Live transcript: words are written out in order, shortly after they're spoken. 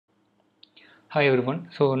Hi everyone.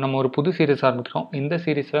 So நம்ம ஒரு புது சீரிஸ் ஆரம்பிக்கிறோம். இந்த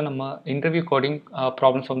சீரிஸில் நம்ம இன்டர்வியூ கோடிங்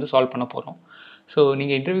ப்ராப்ளம்ஸ் வந்து சால்வ் பண்ண போகிறோம். ஸோ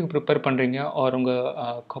நீங்கள் இன்டர்வியூக்கு ப்ரிப்பேர் பண்ணுறீங்க ஆர்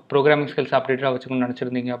உங்கள் ப்ரோக்ராமிங் ஸ்கில்ஸ் அப்டேட்டாக வச்சுக்கணும்னு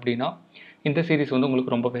நினச்சிருந்தீங்க அப்படின்னா இந்த சீரிஸ் வந்து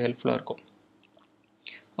உங்களுக்கு ரொம்பவே ஹெல்ப்ஃபுல்லாக இருக்கும்.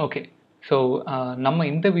 ஓகே, ஸோ நம்ம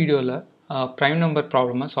இந்த வீடியோவில் ப்ரைம் நம்பர்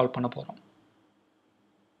ப்ராப்ளமை சால்வ் பண்ண போகிறோம்.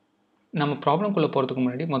 நம்ம ப்ராப்ளம்குள்ளே போகிறதுக்கு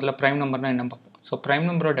முன்னாடி முதல்ல ப்ரைம் நம்பர்னால் என்ன பார்ப்போம். ஸோ ப்ரைம்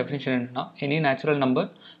நம்பரோட டெஃபினிஷன் என்னன்னா, any natural number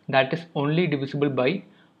that is only divisible by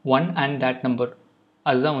 1 and that number,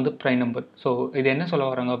 அதுதான் வந்து ப்ரைம் நம்பர். ஸோ இது என்ன சொல்ல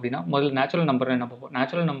வராங்க அப்படின்னா, முதல்ல நேச்சுரல் நம்பர் என்ன பார்ப்போம்.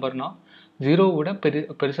 நேச்சுரல் நம்பர்னால் ஜீரோவை விட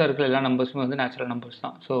பெருசாக இருக்கிற எல்லா நம்பர்ஸுமே வந்து நேச்சுரல் நம்பர்ஸ்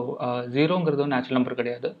தான். ஸோ ஜீரோங்கிறது வந்து நேச்சுரல் நம்பர்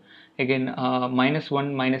கிடையாது. எகெயின் -1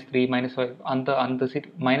 -3 -5 அந்த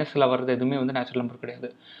மைனஸில் வர்றது எதுவுமே வந்து நேச்சுரல் நம்பர் கிடையாது.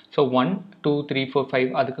 ஸோ 1 2 3 4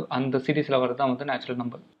 5 அதுக்கு அந்த சீரீஸில் வர்றது தான் வந்து நேச்சுரல்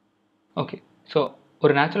நம்பர். ஓகே, ஸோ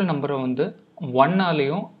ஒரு நேச்சுரல் நம்பரை வந்து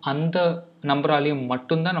 1ஆலேயும் அந்த நம்பராலேயும்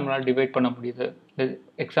மட்டும்தான் நம்மளால் டிவைட் பண்ண முடியுது.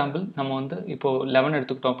 எக்ஸாம்பிள், நம்ம வந்து இப்போது 11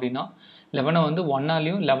 எடுத்துக்கிட்டோம் அப்படின்னா 11 வந்து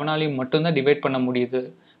 1ஆலேயும் 11ஆலேயும் மட்டும்தான் டிவைட் பண்ண முடியுது.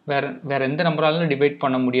 வேறு எந்த நம்பராலும் டிவைட்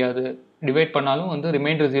பண்ண முடியாது. டிவைட் பண்ணாலும் வந்து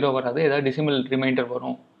ரிமைண்டர் 0 வராது, ஏதாவது டெசிமல் ரிமைண்டர்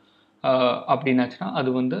வரும். அப்படின்னாச்சுன்னா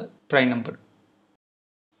அது வந்து ப்ரைம் நம்பர்.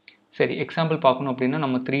 சரி, எக்ஸாம்பிள் பார்க்கணும் அப்படின்னா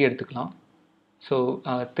நம்ம 3 எடுத்துக்கலாம். ஸோ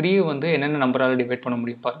 3 வந்து என்னென்ன நம்பரால் டிவைட் பண்ண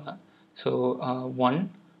முடியும் பாருங்கள். ஸோ 1,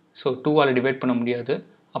 ஸோ 2ஆல் டிவைட் பண்ண முடியாது.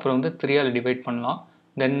 அப்புறம் வந்து 3ஆல் டிவைட் பண்ணலாம்.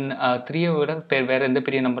 தென் 3ஐ விட வேறு எந்த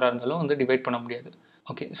பெரிய நம்பராக இருந்தாலும் வந்து டிவைட் பண்ண முடியாது.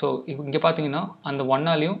 ஓகே, ஸோ இங்கே பார்த்தீங்கன்னா அந்த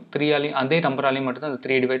 1ஆலையும் 3ஆலையும் அதே நம்பராலையும் மட்டும்தான் அந்த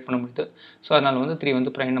 3ஐ டிவைட் பண்ண முடியுது. ஸோ அதனால் வந்து 3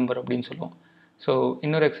 வந்து ப்ரைம் நம்பர் அப்படின்னு சொல்லுவோம். ஸோ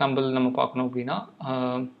இன்னொரு எக்ஸாம்பிள் நம்ம பார்க்கணும் அப்படின்னா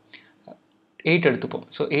 8 எடுத்துப்போம்.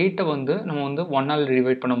 ஸோ 8ஐ வந்து நம்ம வந்து 1ஆல்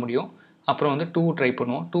டிவைட் பண்ண முடியும். அப்புறம் வந்து 2 ட்ரை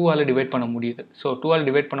பண்ணுவோம். 2ஆல் டிவைட் பண்ண முடியுது. ஸோ 2ஆல்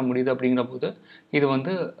டிவைட் பண்ண முடியுது அப்படிங்கிற போது இது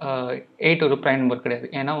வந்து 8 ஒரு ப்ரைம் நம்பர் கிடையாது.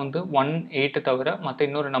 ஏன்னா வந்து 1 8 தவிர மற்ற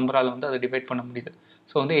இன்னொரு நம்பரால் வந்து அதை டிவைட் பண்ண முடியுது.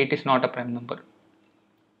 ஸோ வந்து 8 is not a prime number.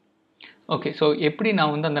 Okay, so எப்படி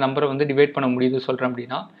நான் வந்து அந்த நம்பரை வந்து டிவைட் பண்ண முடியுது சொல்கிறேன்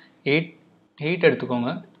அப்படின்னா 8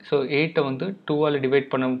 எடுத்துக்கோங்க. ஸோ 8ஐ வந்து 2ஆல்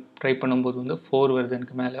டிவைட் பண்ண ட்ரை பண்ணும்போது வந்து 4 வருது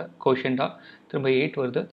எனக்கு மேலே கோஷியண்டாக. திரும்ப 8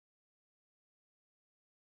 வருது,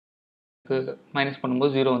 மைனஸ்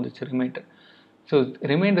பண்ணும்போது 0 வந்துச்சு ரிமைண்டர். ஸோ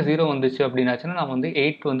ரிமைண்டர் 0 வந்துச்சு அப்படின்னாச்சுன்னா நான் வந்து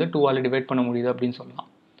 8 வந்து 2ஆல் டிவைட் பண்ண முடியுது அப்படின்னு சொல்லலாம்.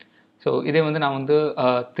 ஸோ இதே வந்து நான் வந்து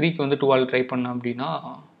 3க்கு வந்து 2ஆல் ட்ரை பண்ணேன் அப்படின்னா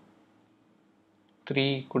 3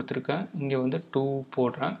 கொடுத்துருக்கேன், இங்கே வந்து 2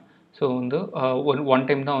 போடுறேன். ஸோ வந்து ஒன்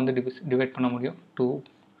டைம் தான் வந்து டிவைட் பண்ண முடியும் 2.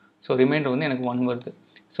 ஸோ ரிமைண்டர் வந்து எனக்கு 1 வருது.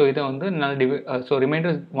 ஸோ இதை வந்து என்னால் ஸோ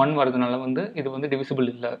ரிமைண்டர் 1 வரதுனால வந்து இது வந்து டிவிசிபிள்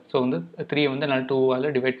இல்லை. ஸோ வந்து 3 வந்து என்னால் 2ஆல்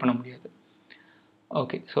டிவைட் பண்ண முடியாது.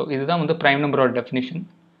 ஓகே, ஸோ இதுதான் வந்து ப்ரைம் நம்பரோட டெஃபினிஷன்.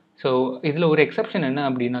 ஸோ இதில் ஒரு எக்ஸப்ஷன் என்ன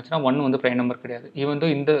அப்படின்னாச்சுன்னா 1 வந்து ப்ரைம் நம்பர் கிடையாது. ஈவன் தோ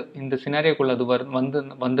இந்த சினாரியோக்குள்ளே அது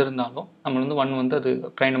வந்திருந்தாலும் நம்ம வந்து 1 வந்து அது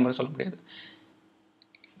ப்ரைம் நம்பர் சொல்ல முடியாது.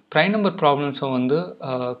 ப்ரைம் நம்பர் ப்ராப்ளம்ஸை வந்து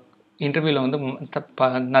இன்டர்வியூவில் வந்து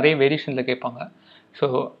நிறைய வேரியேஷனில் கேட்பாங்க. ஸோ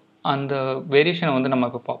அந்த வேரியேஷனை வந்து நம்ம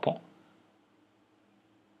இப்போ பார்ப்போம்.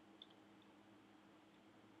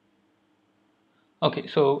 ஓகே,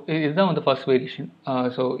 ஸோ இதுதான் வந்து ஃபர்ஸ்ட் வேரியேஷன்.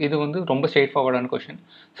 ஸோ இது வந்து ரொம்ப straight ஃபார்வர்டான question.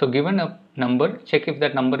 So given a number, check if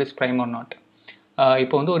that number is prime R not.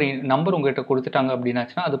 இப்போ வந்து ஒரு நம்பர் உங்கள்கிட்ட கொடுத்துட்டாங்க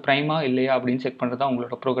அப்படின்னாச்சுன்னா அது ப்ரைமா இல்லையா அப்படின்னு செக் பண்ணுறது தான்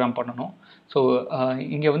உங்களோட ப்ரோக்ராம் பண்ணணும். ஸோ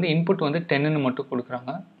இங்கே வந்து இன்புட் வந்து 10ன்னு மட்டும்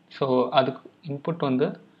கொடுக்குறாங்க. ஸோ அதுக்கு இன்புட் வந்து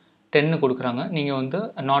 10 கொடுக்குறாங்க, நீங்கள் வந்து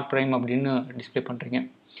நாட் ப்ரைம் அப்படின்னு டிஸ்பிளே பண்ணுறீங்க.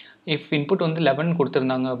 இஃப் இன்புட் வந்து 11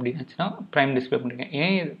 கொடுத்துருந்தாங்க அப்படின்னாச்சுன்னா ப்ரைம் டிஸ்பிளே பண்ணுறீங்க.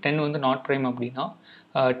 ஏன் 10 வந்து நாட் ப்ரைம் அப்படின்னா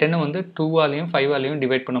 10 வந்து 2ஆலையும் 5ஆலையும்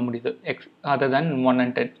டிவைட் பண்ண முடியுது அதர் தேன் 1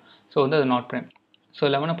 and 10. ஸோ வந்து அது நாட் ப்ரைம். ஸோ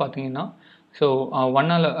 11 பார்த்தீங்கன்னா ஸோ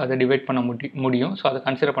 1ஆல் அதை டிவைட் பண்ண முடியும். ஸோ அதை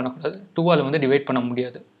கன்சிடர் பண்ணக்கூடாது. 2ஆல் வந்து டிவைட் பண்ண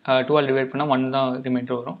முடியாது. 2ஆல் டிவைட் பண்ணால் 1 தான்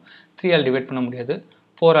ரிமைண்டர் வரும். 3ஆல் டிவைட் பண்ண முடியாது.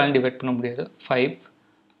 4ஆல் டிவைட் பண்ண முடியாது. 5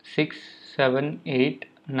 6 7 8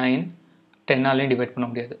 9 10ஆலையும் டிவைட் பண்ண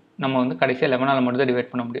முடியாது. நம்ம வந்து கடைசியாக 11ஆல் மட்டும் தான்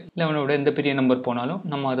டிவைட் பண்ண முடியும். 11 விட எந்த பெரிய நம்பர் போனாலும்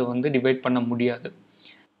நம்ம அதை வந்து டிவைட் பண்ண முடியாது.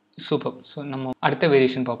 சூப்பர். ஸோ நம்ம அடுத்த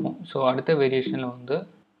வேரியேஷன் பார்ப்போம். ஸோ அடுத்த வேரியேஷனில் வந்து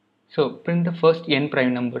so print the first n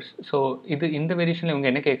prime numbers. So இந்த வேரியேஷனில் இவங்க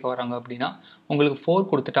என்ன கேட்க வராங்க அப்படின்னா, உங்களுக்கு 4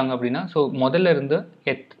 கொடுத்துட்டாங்க அப்படின்னா ஸோ முதல்ல இருந்து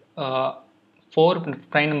 4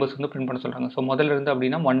 ப்ரைம் நம்பர்ஸ் வந்து பிரிண்ட் பண்ண சொல்கிறாங்க. ஸோ முதல்ல இருந்து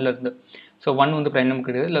அப்படின்னா 1லேருந்து. ஸோ 1 வந்து ப்ரைம் நம்பர்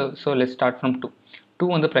கிடையாது. இல்லை, ஸோ லெட்ஸ் ஸ்டார்ட் ஃப்ரம் 2.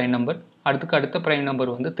 2 வந்து ப்ரைம் நம்பர். அடுத்த ப்ரைம்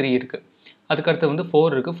நம்பர் வந்து 3 இருக்குது. அதுக்கடுத்து வந்து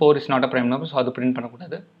 4 இருக்குது. 4 is not a prime number, so அது பிரிண்ட்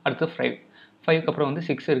பண்ணக்கூடாது. அடுத்து 5க்கு அப்புறம் வந்து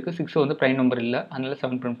 6 இருக்குது. 6 வந்து ப்ரைம் நம்பர் இல்லை, அதனால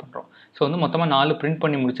 7 பிரிண்ட் பண்ணுறோம். ஸோ வந்து மொத்தமாக 4 பிரிண்ட்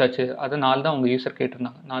பண்ணி முடிச்சாச்சு. அதை 4 தான் உங்கள் யூசர்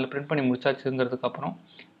கேட்டிருந்தாங்க. 4 பிரிண்ட் பண்ணி முடிச்சாச்சுங்கிறதுக்கப்புறம்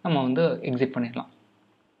நம்ம வந்து எக்ஸிட் பண்ணிடலாம்.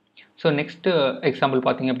 ஸோ நெக்ஸ்ட்டு எக்ஸாம்பிள்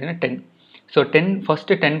பார்த்தீங்க அப்படின்னா 10. ஸோ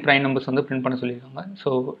ஃபஸ்ட்டு 10 ப்ரைம் நம்பர்ஸ் வந்து பிரிண்ட் பண்ண சொல்லியிருக்காங்க. ஸோ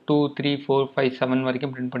 2 3 4 5 7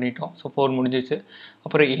 வரைக்கும் பிரிண்ட் பண்ணிட்டோம். ஸோ 4 முடிஞ்சிச்சு.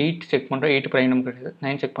 அப்புறம் 8 செக் பண்ணுறோம். 8 ப்ரைம் நம்பர் கிடையாது.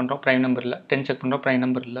 9 செக் பண்ணுறோம், ப்ரைம் நம்பர் இல்லை. 10 செக் பண்ணுறோம், ப்ரைம்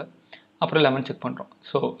நம்பர் இல்லை. அப்புறம் 11 செக் பண்ணுறோம்.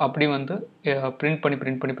 ஸோ அப்படி வந்து பிரிண்ட்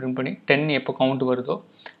பண்ணி 10 எப்போ கவுண்ட் வருதோ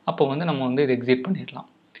அப்போ வந்து நம்ம வந்து இது எக்ஸிட் பண்ணிடலாம்.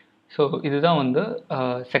 ஸோ இதுதான் வந்து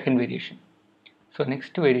second variation. So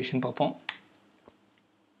next variation பார்ப்போம்.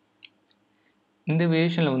 இந்த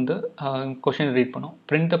வேரியேஷனில் வந்து கொஷின் ரீட் பண்ணோம்.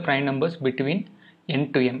 Print the prime numbers between n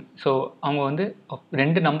to m. So அவங்க வந்து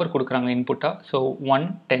 2 நம்பர் கொடுக்குறாங்க இன்புட்டாக. ஸோ 1,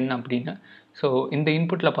 10 அப்படின்னு. ஸோ இந்த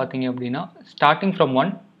இன்புட்டில் பார்த்தீங்க அப்படின்னா ஸ்டார்டிங் ஃப்ரம்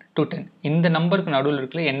 1 to 10 இந்த நம்பருக்கு நடுவில்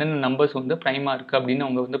இருக்கிற என்னென்ன நம்பர்ஸ் வந்து ப்ரைமாக இருக்குது அப்படின்னு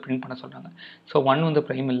அவங்க வந்து பிரிண்ட் பண்ண சொல்கிறாங்க. ஸோ 1 வந்து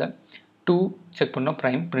ப்ரைம் இல்லை, 2 செக் பண்ணுறோம்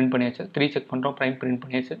ப்ரைம் பிரிண்ட் பண்ணியாச்சு, 3 செக் பண்ணுறோம் ப்ரைம் பிரிண்ட்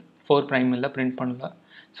பண்ணியாச்சு, 4 ப்ரைம் இல்லை பிரிண்ட் பண்ணல.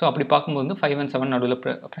 ஸோ அப்படி பார்க்கும்போது வந்து 5 and 7 நடுவில்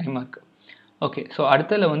ப்ரைமாக இருக்குது. ஓகே, ஸோ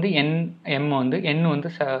அடுத்ததில் வந்து n வந்து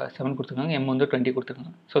 7 கொடுத்துருக்காங்க, m வந்து 20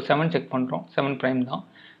 கொடுத்துருக்காங்க. ஸோ 7 செக் பண்ணுறோம், 7 ப்ரைம் தான்.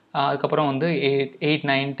 அதுக்கப்புறம் வந்து 8,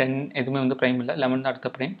 9, 10 எதுவுமே வந்து ப்ரைம் இல்லை, 11 தான் அடுத்த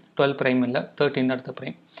ப்ரைம், 12 ப்ரைம் இல்லை, 13 தான் அடுத்த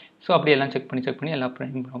ப்ரைம். ஸோ அப்படி எல்லாம் செக் பண்ணி எல்லா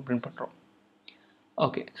ப்ரைம் பிரிண்ட் பண்ணுறோம்.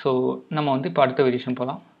 ஓகே, ஸோ நம்ம வந்து இப்போ அடுத்த வேரியேஷன்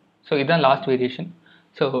போகலாம். ஸோ இதுதான் லாஸ்ட் வேரியேஷன்.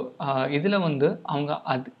 ஸோ இதில் வந்து அவங்க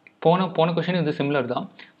போன கொஷின் இது சிமிலர் தான்.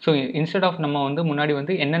 ஸோ இன்ஸ்டெட் ஆஃப் நம்ம வந்து முன்னாடி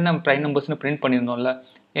வந்து என்னென்ன ப்ரைம் நம்பர்ஸ்னு பிரிண்ட் பண்ணியிருந்தோம்ல,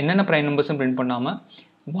 என்னென்ன ப்ரைம் நம்பர்ஸ்னு பிரிண்ட் பண்ணாமல்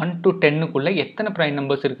 1 to 10க்குள்ளே எத்தனை ப்ரைம்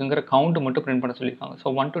நம்பர்ஸ் இருக்குங்கிற கவுண்ட் மட்டும் பிரிண்ட் பண்ண சொல்லியிருக்காங்க. ஸோ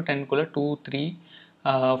 1 to 10க்குள்ளே 2, 3,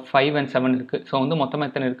 5 and 7 இருக்குது. ஸோ வந்து மொத்தமாக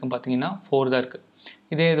எத்தனை இருக்குன்னு பார்த்தீங்கன்னா 4 தான் இருக்குது.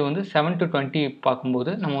 இதே இது வந்து 7 to 20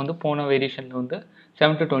 பார்க்கும்போது நம்ம வந்து போன வேரியேஷனில் வந்து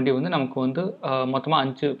 7 to 20 வந்து நமக்கு வந்து மொத்தமாக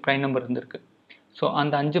 5 ப்ரைம் நம்பர் இருந்திருக்கு. ஸோ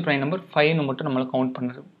அந்த 5 ப்ரைம் நம்பர் 5ன்னு மட்டும் நம்மளை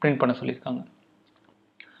பிரிண்ட் பண்ண சொல்லியிருக்காங்க.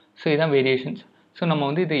 ஸோ இதுதான் வேரியேஷன்ஸ். ஸோ நம்ம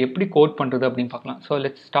வந்து இதை எப்படி கோட் பண்ணுறது அப்படின்னு பார்க்கலாம். So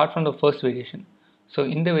let's start from the first variation. So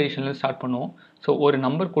இந்த வேரியேஷனில் ஸ்டார்ட் பண்ணுவோம். ஸோ ஒரு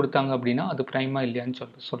நம்பர் கொடுத்தாங்க அப்படின்னா அது ப்ரைமாக இல்லையான்னு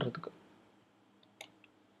சொல்கிறதுக்கு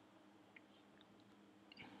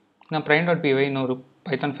நான் prime.py ஒரு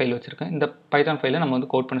பைத்தான் ஃபைல் வச்சுருக்கேன். இந்த பைத்தான் ஃபைலை நம்ம வந்து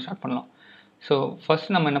கோட் பண்ண ஸ்டார்ட் பண்ணலாம். ஸோ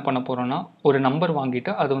ஃபர்ஸ்ட் நம்ம என்ன பண்ண போகிறோம்னா, ஒரு நம்பர்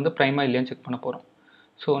வாங்கிட்டு அது வந்து ப்ரைமாக இல்லையான்னு செக் பண்ண போகிறோம்.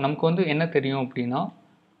 ஸோ நமக்கு வந்து என்ன தெரியும் அப்படின்னா,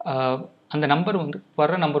 அந்த நம்பர் வந்து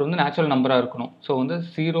வர்ற நம்பர் வந்து நேச்சுரல் நம்பராக இருக்கணும். ஸோ வந்து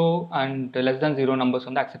 0 and less than 0 நம்பர்ஸ்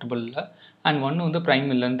வந்து அக்செப்டபிள் இல்லை, அண்ட் 1 வந்து ப்ரைம்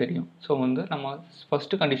இல்லைன்னு தெரியும். ஸோ வந்து நம்ம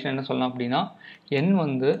ஃபஸ்ட்டு கண்டிஷன் என்ன சொல்லலாம் அப்படின்னா, n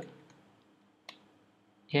வந்து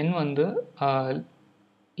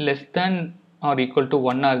less than or equal to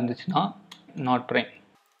 1 இருந்துச்சுன்னா நாட் ப்ரைம்.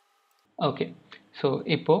 ஓகே, ஸோ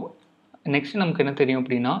இப்போது நெக்ஸ்ட் நமக்கு என்ன தெரியும்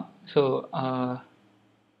அப்படின்னா, ஸோ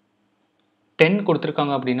 10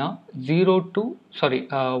 கொடுத்துருக்காங்க அப்படின்னா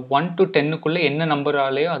 1 to 10க்குள்ளே என்ன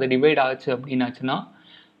நம்பராலேயோ அது டிவைட் ஆச்சு அப்படின்னாச்சுன்னா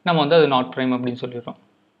நம்ம வந்து அது நாட் ப்ரைம் அப்படின்னு சொல்லிடுறோம்.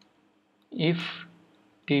 If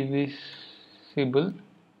divisible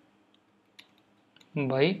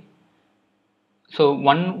by, so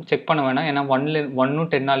 1 check பண்ண வேணாம், ஏன்னா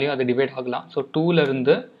 1ம் 10ஆலேயும் அது டிவைட் ஆகலாம். ஸோ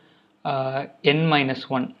 2லேருந்து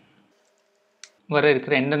n-1 வர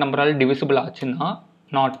இருக்கிற எந்த நம்பரால் டிவிசிபிள் ஆச்சுன்னா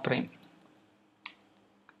நாட் ப்ரைம்,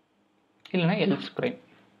 இல்லைனா else prime.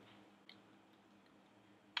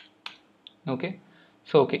 Okay,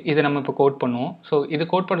 so okay, இதை நம்ம இப்போ கோட் பண்ணுவோம். ஸோ இது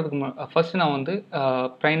கோட் பண்ணுறதுக்கு ஃபர்ஸ்ட் நான் வந்து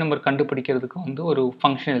ப்ரைம் நம்பர் கண்டுபிடிக்கிறதுக்கு வந்து ஒரு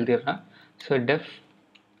function எழுதிடுறேன். So def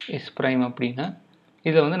is prime அப்படின்னு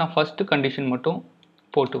இதை வந்து நான் ஃபஸ்ட்டு கண்டிஷன் மட்டும்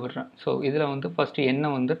போட்டு விடுறேன். ஸோ இதில் வந்து ஃபஸ்ட்டு என்ன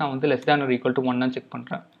வந்து நான் வந்து less than or equal to 1 check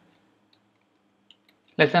பண்ணுறேன்.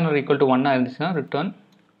 less than or equal to 1 இருந்துச்சுன்னா ரிட்டர்ன்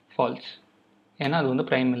ஃபால்ஸ், ஏன்னா அது வந்து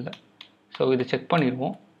ப்ரைம் இல்லை. ஸோ இதை செக்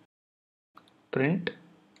பண்ணிடுவோம். print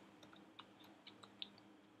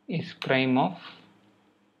is prime of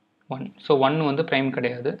 1. So 1 வந்து ப்ரைம்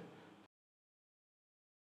கிடையாது.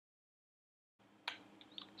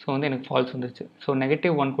 ஸோ வந்து எனக்கு ஃபால்ஸ் வந்துருச்சு. ஸோ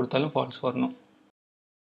 -1 கொடுத்தாலும் ஃபால்ஸ் வரணும்.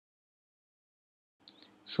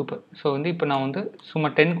 சூப்பர். ஸோ வந்து இப்போ நான் வந்து சும்மா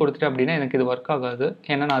 10 கொடுத்துட்டேன் அப்படின்னா எனக்கு இது ஒர்க் ஆகாது,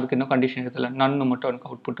 ஏன்னா நான் அதுக்கு இன்னும் கண்டிஷன் எடுத்தல, நன்னு மட்டும் எனக்கு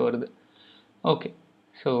அவுட்புட் வருது. Okay,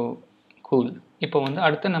 so cool. இப்போ வந்து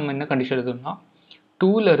அடுத்து நம்ம என்ன கண்டிஷன் எழுதணும்னா,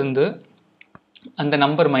 2லேருந்து அந்த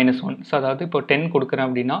நம்பர் -1. ஸோ அதாவது இப்போ 10 கொடுக்குறேன்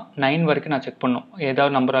அப்படின்னா 9 வரைக்கும் நான் செக் பண்ணணும்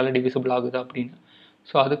ஏதாவது நம்பரால் டிவிசிபிள் ஆகுது அப்படின்னு.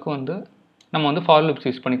 ஸோ அதுக்கு வந்து நம்ம வந்து ஃபார் லூப்ஸ்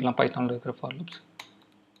யூஸ் பண்ணிக்கலாம். பைத்தானில் இருக்கிற for loops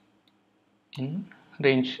in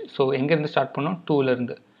range. So எங்கேருந்து ஸ்டார்ட் பண்ணோம்,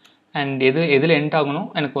 2லேருந்து, அண்ட் எதில் எண்ட் ஆகணும்,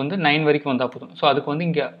 எனக்கு வந்து 9 வரைக்கும் வந்தால் போதும். ஸோ அதுக்கு வந்து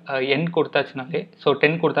இங்கே என் கொடுத்தாச்சுனாலே, ஸோ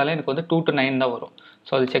 10 கொடுத்தாலே எனக்கு வந்து 2 to 9 தான் வரும்.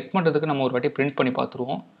 ஸோ அது செக் பண்ணுறதுக்கு நம்ம ஒரு வாட்டி பிரிண்ட் பண்ணி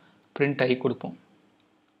பார்த்துருவோம். பிரிண்ட் ஐ கொடுப்போம்.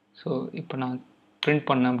 ஸோ இப்போ நான் பிரிண்ட்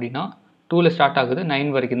பண்ணேன் அப்படின்னா 2ல் ஸ்டார்ட் ஆகுது,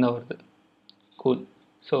 9 வரைக்கும் தான் வருது. கூல்.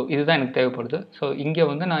 ஸோ இதுதான் எனக்கு தேவைப்படுது. ஸோ இங்கே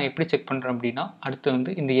வந்து நான் எப்படி செக் பண்ணுறேன் அப்படின்னா, அடுத்து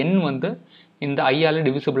வந்து இந்த எண் வந்து இந்த ஐயால்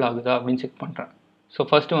டிவிசிபிள் ஆகுதா அப்படின்னு செக் பண்ணுறேன். ஸோ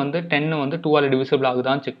ஃபஸ்ட்டு வந்து 10 வந்து 2ஆல் டிவிசிபிள்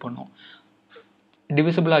ஆகுதான்னு செக் பண்ணுவோம்.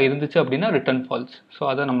 டிவிசிபிளாக இருந்துச்சு அப்படின்னா ரிட்டர்ன் ஃபால்ஸ். ஸோ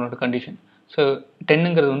அதான் நம்மளோட கண்டிஷன். ஸோ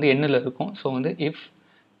 10ங்கிறது வந்து எண்ணில் இருக்கும். ஸோ வந்து if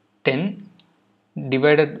 10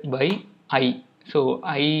 divided by I. So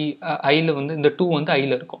ஐயில் வந்து இந்த 2 வந்து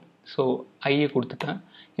ஐயில் இருக்கும். ஸோ ஐயை கொடுத்துட்டேன்.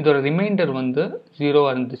 இதோட ரிமைண்டர் வந்து 0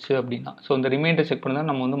 இருந்துச்சு அப்படின்னா, ஸோ இந்த ரிமைண்டர் செக் பண்ண தான்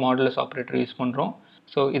நம்ம வந்து மாடுலஸ் ஆப்ரேட்டர் யூஸ் பண்ணுறோம்.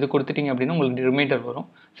 ஸோ இது கொடுத்துட்டிங்க அப்படின்னா உங்களுக்கு ரிமைண்டர் வரும்.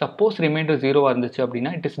 சப்போஸ் ரிமைண்டர் 0 இருந்துச்சு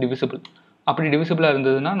அப்படின்னா இட் இஸ் டிவிசிபிள். அப்படி டிவிசிபிளாக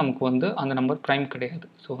இருந்ததுன்னா நமக்கு வந்து அந்த நம்பர் ப்ரைம் கிடையாது.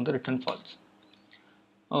 ஸோ வந்து ரிட்டர்ன் ஃபால்ஸ்.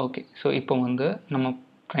 ஓகே, ஸோ இப்போ வந்து நம்ம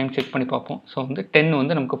ப்ரைம் செக் பண்ணி பார்ப்போம். ஸோ வந்து 10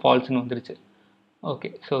 வந்து நமக்கு ஃபால்ஸ்னு வந்துருச்சு. ஓகே,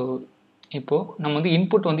 ஸோ இப்போது நம்ம வந்து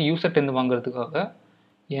இன்புட் வந்து யூசர்ட்டேருந்து வாங்குறதுக்காக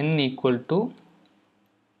n equal to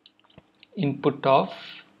input of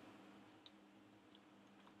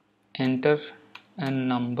enter a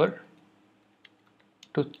number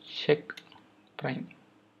to check prime.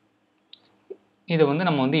 இதை வந்து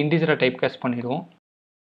நம்ம வந்து இன்டிஜராக டைப் காஸ்ட் பண்ணிடுவோம்.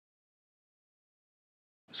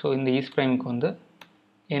 ஸோ இந்த ஈஸ் ப்ரைமுக்கு வந்து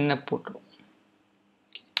என்ன போட்டுருவோம்.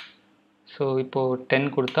 ஸோ இப்போது 10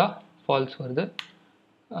 கொடுத்தா ஃபால்ஸ் வருது,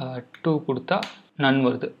 2 கொடுத்தா நன்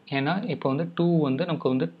வருது. ஏன்னா இப்போ வந்து 2 வந்து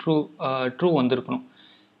நமக்கு வந்து ட்ரூ வந்திருக்கணும்.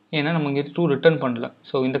 ஏன்னா நம்ம இங்கே 2 ரிட்டர்ன் பண்ணல.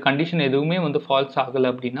 ஸோ இந்த கண்டிஷன் எதுவுமே வந்து ஃபால்ஸ் ஆகலை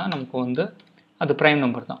அப்படின்னா நமக்கு வந்து அது ப்ரைம்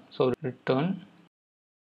நம்பர் தான். So return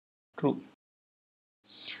true.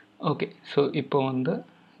 Okay, so இப்போ வந்து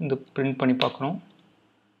இந்த பிரிண்ட் பண்ணி பார்க்குறோம்.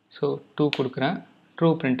 ஸோ 2 கொடுக்குறேன், ட்ரூ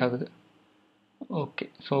பிரிண்ட் ஆகுது. ஓகே,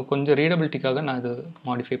 ஸோ கொஞ்சம் ரீடபிலிட்டிக்காக நான் இது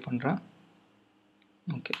மாடிஃபை பண்ணுறேன்.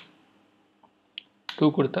 ஓகே,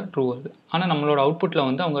 2 கொடுத்தா ட்ரூ வருது. ஆனால் நம்மளோட அவுட்புட்டில்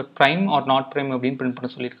வந்து அவங்க ப்ரைம் ஆர் நாட் ப்ரைம் அப்படின்னு பிரிண்ட்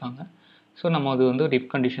பண்ண சொல்லியிருக்காங்க. ஸோ நம்ம அது வந்து ஒரு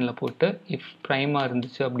இஃப் கண்டிஷனில் போட்டு இஃப் ப்ரைமாக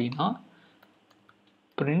இருந்துச்சு அப்படின்னா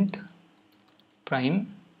print prime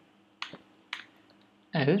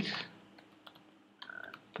else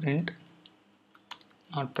print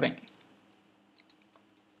not prime.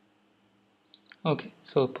 Okay,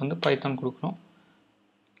 so இப்போ வந்து பைத்தான் கொடுக்குறோம்.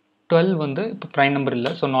 12 வந்து இப்போ ப்ரைம் நம்பர்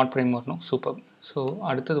இல்லை, ஸோ நாட் ப்ரைம் வரணும். சூப்பர். ஸோ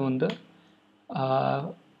அடுத்தது வந்து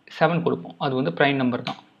 7 கொடுப்போம். அது வந்து ப்ரைம் நம்பர்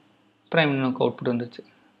தான். ப்ரைம் நமக்கு அவுட்புட் வந்துருச்சு.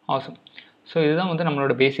 ஆசம். ஸோ இதுதான் வந்து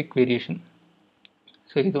நம்மளோட பேசிக் வேரியேஷன்.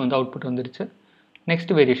 ஸோ இது வந்து அவுட்புட் வந்துருச்சு.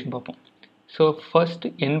 நெக்ஸ்ட் வேரியேஷன் பார்ப்போம். So first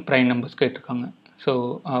n prime numbers கேட்டிருக்காங்க. ஸோ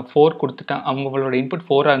 4 கொடுத்துட்டேன். அவங்களோட இன்புட்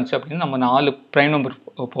 4 இருந்துச்சு அப்படின்னா நம்ம 4 ப்ரைம் நம்பர்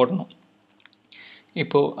போடணும்.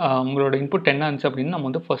 இப்போது உங்களோட இன்புட் 10 இருந்துச்சு அப்படின்னா நம்ம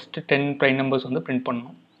வந்து ஃபஸ்ட்டு 10 ப்ரைம் நம்பர்ஸ் வந்து பிரிண்ட்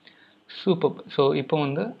பண்ணணும். சூப்பர். ஸோ இப்போ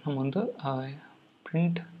வந்து நம்ம வந்து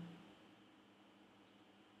print.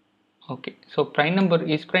 Okay, so prime number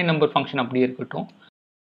is prime number function அப்படியே இருக்கட்டும்.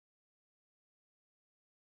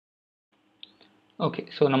 ஓகே,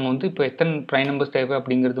 ஸோ நம்ம வந்து இப்போ எத்தனை ப்ரைம் நம்பர்ஸ் தேவை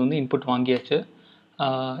அப்படிங்கிறது வந்து இன்புட் வாங்கியாச்சு.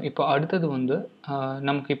 இப்போ அடுத்தது வந்து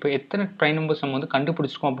நமக்கு இப்போ எத்தனை ப்ரைம் நம்பர்ஸ் நம்ம வந்து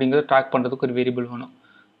கண்டுபிடிச்சிருக்கோம் அப்படிங்கிறத ட்ராக் பண்ணுறதுக்கு ஒரு வேரியபிள் வேணும்.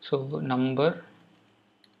 So number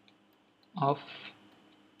of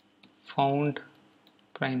found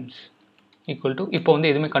primes equal to இப்போ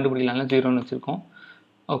வந்து எதுவுமே கண்டுபிடிக்கலாம்ல, 0ன்னு வச்சுருக்கோம்.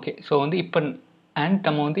 ஓகே, ஸோ வந்து இப்போ அண்ட்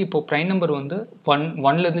நம்ம வந்து இப்போ ப்ரைம் நம்பர் வந்து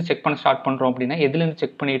 1லேருந்து செக் பண்ண ஸ்டார்ட் பண்ணுறோம் அப்படின்னா எதுலேருந்து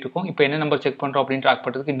செக் பண்ணிகிட்டு இருக்கோம், இப்போ என்ன நம்பர் செக் பண்ணுறோம் அப்படின்னு ட்ராக்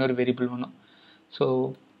பண்ணுறதுக்கு இன்னொரு வேரியபிள் வேணும். ஸோ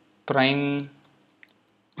ப்ரைம்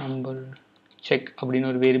நம்பர் செக் அப்படின்னு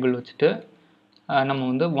ஒரு வேரியபிள் வச்சுட்டு நம்ம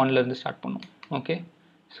வந்து 1லேருந்து ஸ்டார்ட் பண்ணோம். ஓகே,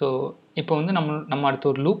 ஸோ இப்போ வந்து நம்ம அடுத்து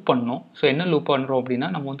ஒரு லூப் பண்ணோம். ஸோ என்ன லூப் பண்ணுறோம் அப்படின்னா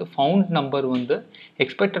நம்ம வந்து ஃபவுண்ட் நம்பர் வந்து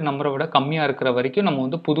எக்ஸ்பெக்டட் நம்பரை விட கம்மியாக இருக்கிற வரைக்கும் நம்ம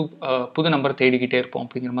வந்து புது நம்பரை தேடிக்கிட்டே இருப்போம்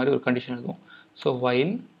அப்படிங்கிற மாதிரி ஒரு கண்டிஷன் இருக்கும். ஸோ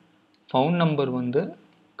வைல் ஃபவுண்ட் நம்பர் வந்து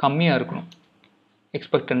கம்மியாக இருக்கணும்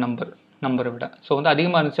எக்ஸ்பெக்டட் நம்பரை விட. ஸோ வந்து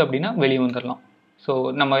அதிகமாக இருந்துச்சு அப்படின்னா வெளியே வந்துடலாம். ஸோ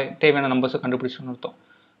நம்ம தேவையான நம்பர்ஸை கண்டுபிடிச்சோன்னு அர்த்தம்.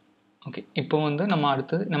 ஓகே, இப்போ வந்து நம்ம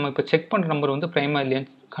அடுத்தது நம்ம இப்போ செக் பண்ணுற நம்பர் வந்து ப்ரைமாக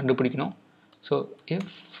இல்லையான்னு கண்டுபிடிக்கணும். ஸோ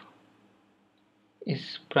இஃப் இஸ்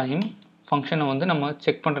ப்ரைம் ஃபங்க்ஷனை வந்து நம்ம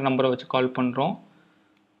செக் பண்ணுற நம்பரை வச்சு கால் பண்ணுறோம்.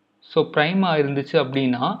 ஸோ ப்ரைமாக இருந்துச்சு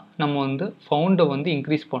அப்படின்னா நம்ம வந்து ஃபவுண்டை வந்து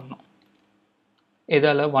இன்க்ரீஸ் பண்ணணும்.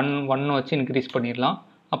 எதால் 1 வச்சு இன்க்ரீஸ் பண்ணிடலாம்.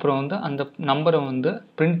 அப்புறம் வந்து அந்த நம்பரை வந்து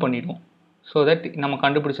பிரிண்ட் பண்ணிடுவோம். ஸோ தட் நம்ம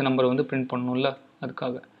கண்டுபிடிச்ச நம்பரை வந்து பிரிண்ட் பண்ணணும்ல,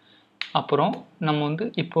 அதுக்காக. அப்புறம் நம்ம வந்து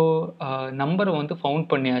இப்போது நம்பரை வந்து ஃபவுண்ட்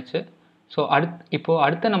பண்ணியாச்சு. ஸோ இப்போது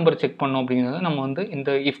அடுத்த நம்பர் செக் பண்ணோம் அப்படிங்கிறது நம்ம வந்து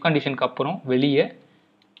இந்த இஃப் கண்டிஷனுக்கு அப்புறம் வெளியே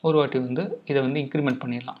ஒரு வாட்டி வந்து இதை வந்து இன்க்ரிமெண்ட்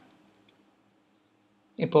பண்ணிடலாம்.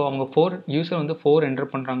 இப்போது அவங்க யூசர் வந்து 4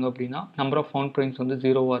 என்டர் பண்ணுறாங்க அப்படின்னா நம்பர் ஆஃப் ஃபவுண்ட் ப்ரைம்ஸ் வந்து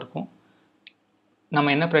 0வாக இருக்கும்.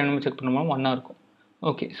 நம்ம என்ன ப்ரைம் நம்பர் செக் பண்ணோமோ 1ஆக இருக்கும்.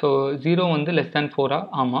 ஓகே, ஸோ 0 வந்து லெஸ் தேன் 4ஆ?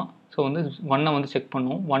 ஆமாம். ஸோ வந்து 1 வந்து செக்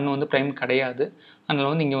பண்ணுவோம். 1 வந்து ப்ரைம் கிடையாது.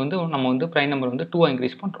 அதனால் வந்து இங்கே வந்து நம்ம வந்து ப்ரைம் நம்பர் வந்து 2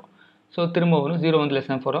 இன்க்ரீஸ் பண்ணுறோம். ஸோ திரும்ப வரும் 0 வந்து லெஸ்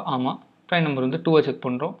தேன் 4ஆ? ஆமாம். ப்ரைம் நம்பர் வந்து 2 செக்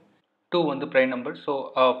பண்ணுறோம். 2 வந்து prime number. So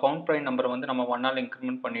found prime நம்பரை வந்து நம்ம 1ஆல்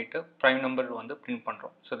இன்க்ரிமெண்ட் பண்ணிவிட்டு ப்ரைம் நம்பர் வந்து பிரிண்ட்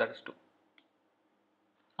பண்ணுறோம். So that is 2.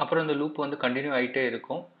 அப்புறம் இந்த லூப் வந்து கண்டினியூ ஆகிட்டே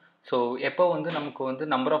இருக்கும். ஸோ எப்போ வந்து நமக்கு வந்து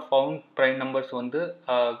number of found prime numbers வந்து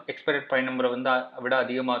எக்ஸ்பெக்டட் ப்ரைம் நம்பரை வந்து விட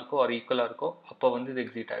அதிகமாக இருக்கோ ஒரு ஈக்குவலாக இருக்கோ அப்போ வந்து இது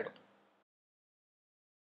எக்ஸிட் ஆகிடும்.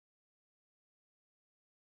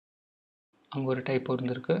 அங்கே ஒரு டைப்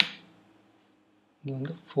இருந்திருக்கு. இது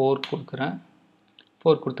வந்து 4 கொடுக்குறேன்,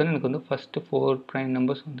 4 கொடுத்தோன்னே எனக்கு வந்து ஃபஸ்ட்டு 4 ப்ரைம்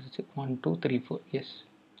நம்பர்ஸ் வந்துருச்சு. 1 2 3 4. எஸ்.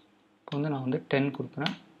 இப்போ வந்து நான் வந்து 10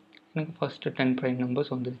 கொடுக்குறேன். எனக்கு ஃபஸ்ட்டு 10 ப்ரைம்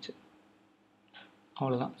நம்பர்ஸ் வந்துருச்சு.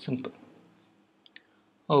 அவ்வளோதான், சிம்பிள்.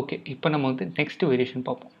 ஓகே, இப்போ நம்ம வந்து நெக்ஸ்ட் வேரியேஷன்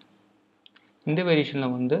பார்ப்போம். இந்த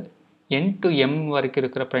வேரியேஷனில் வந்து n to m வரைக்கும்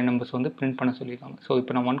இருக்கிற ப்ரைம் நம்பர்ஸ் வந்து பிரிண்ட் பண்ண சொல்லியிருக்காங்க. ஸோ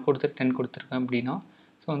இப்போ நான் 1 கொடுத்து 10 கொடுத்துருக்கேன் அப்படின்னா,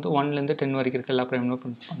 ஸோ வந்து 1லேருந்து 10 வரைக்கும் இருக்க எல்லா ப்ரைம் நம்பரும்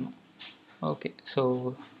பிரிண்ட் பண்ணணும். ஓகே, ஸோ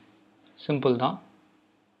சிம்பிள் தான்.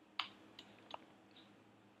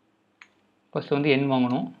 ஃபஸ்ட்டு வந்து n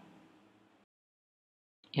வாங்கணும்.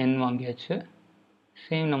 n வாங்கியாச்சு.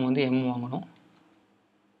 சேம் நம்ம வந்து m வாங்கணும்.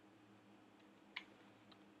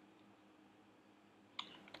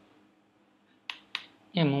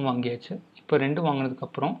 m வாங்கியாச்சு. இப்போ 2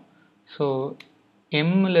 வாங்கினதுக்கப்புறம் ஸோ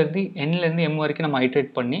nலேருந்து m வரைக்கும் நம்ம ஐட்ரேட்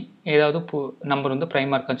பண்ணி ஏதாவது நம்பர் வந்து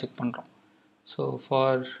ப்ரைமாக இருக்கான்னு செக் பண்ணுறோம். So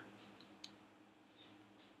for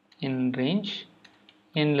in range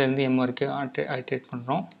nலேருந்து m வரைக்கும் ஐட்ரேட்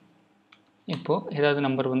பண்ணுறோம். இப்போது ஏதாவது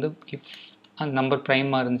நம்பர் வந்து இஃப் அந்த நம்பர்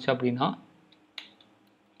ப்ரைமாக இருந்துச்சு அப்படின்னா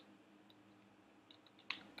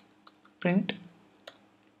பிரிண்ட்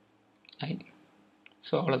i.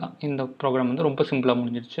 ஸோ அவ்வளோதான், இந்த ப்ரோக்ராம் வந்து ரொம்ப சிம்பிளாக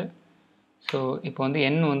முடிஞ்சிடுச்சு. ஸோ இப்போ வந்து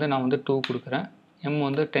n வந்து நான் வந்து 2 கொடுக்குறேன், m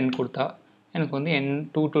வந்து 10 கொடுத்தா எனக்கு வந்து n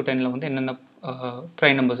 2 to 10ல் வந்து என்னென்ன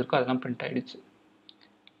ப்ரைம் நம்பர்ஸ் இருக்கோ அதெல்லாம் பிரிண்ட் ஆகிடுச்சு.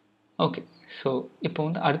 ஓகே, ஸோ இப்போ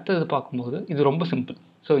வந்து அடுத்தது பார்க்கும்போது இது ரொம்ப சிம்பிள்.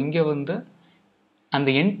 ஸோ இங்கே வந்து அந்த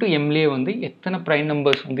n to mலேயே வந்து எத்தனை ப்ரைம்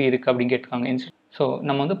நம்பர்ஸ் வந்து இருக்குது அப்படின்னு கேட்டிருக்காங்க. ஸோ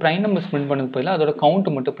நம்ம வந்து ப்ரைம் நம்பர்ஸ் பிரிண்ட் பண்ணது பதிலாக அதோட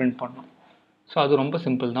கவுண்ட்டு மட்டும் பிரிண்ட் பண்ணணும். ஸோ அது ரொம்ப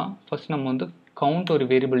சிம்பிள் தான். ஃபஸ்ட் நம்ம வந்து கவுண்ட் ஒரு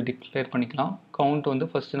வேரியபிள் டிக்ளேர் பண்ணிக்கலாம். கவுண்ட் வந்து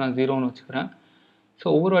ஃபஸ்ட்டு நான் 0ன்னு வச்சுக்கிறேன். ஸோ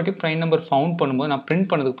ஒவ்வொரு வாட்டி ப்ரைம் நம்பர் ஃபவுண்ட் பண்ணும்போது நான் பிரிண்ட்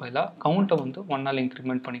பண்ணதுக்கு பதிலாக கவுண்ட்டை வந்து 1ஆல்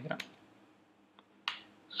இன்க்ரிமெண்ட் பண்ணிக்கிறேன்.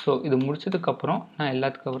 ஸோ இது முடிச்சதுக்கப்புறம் நான்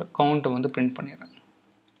எல்லாத்துக்கும் கவுண்ட்டை வந்து பிரிண்ட் பண்ணிடுறேன்.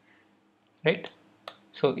 ரைட்.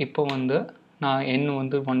 ஸோ இப்போ வந்து நான் n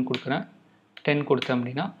வந்து 1 கொடுக்குறேன், 10 கொடுத்தேன்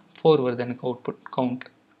அப்படின்னா 4 வருது எனக்கு அவுட்புட் கவுண்ட்.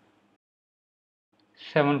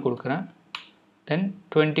 7 கொடுக்குறேன், தென்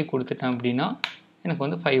 20 கொடுத்துட்டேன் அப்படின்னா எனக்கு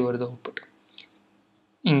வந்து 5 வருது அவுட்புட்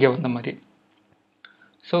இங்கே வந்த மாதிரி.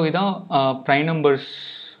 ஸோ இதான் ப்ரைம்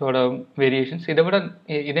நம்பர்ஸோட வேரியேஷன்ஸ். இதை விட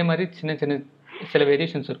இதே மாதிரி சில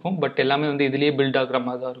வேரியேஷன்ஸ் இருக்கும், பட் எல்லாமே வந்து இதுலேயே பில்ட் ஆகிற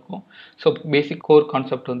மாதிரி தான் இருக்கும். ஸோ பேசிக் கோர்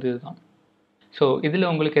கான்செப்ட் வந்து இதுதான். ஸோ இதில்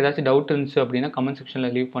உங்களுக்கு ஏதாச்சும் டவுட் இருந்துச்சு அப்படின்னா கமெண்ட்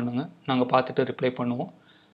செக்ஷனில் லீவ் பண்ணுங்கள், நாங்கள் பார்த்துட்டு ரிப்ளை பண்ணுவோம்.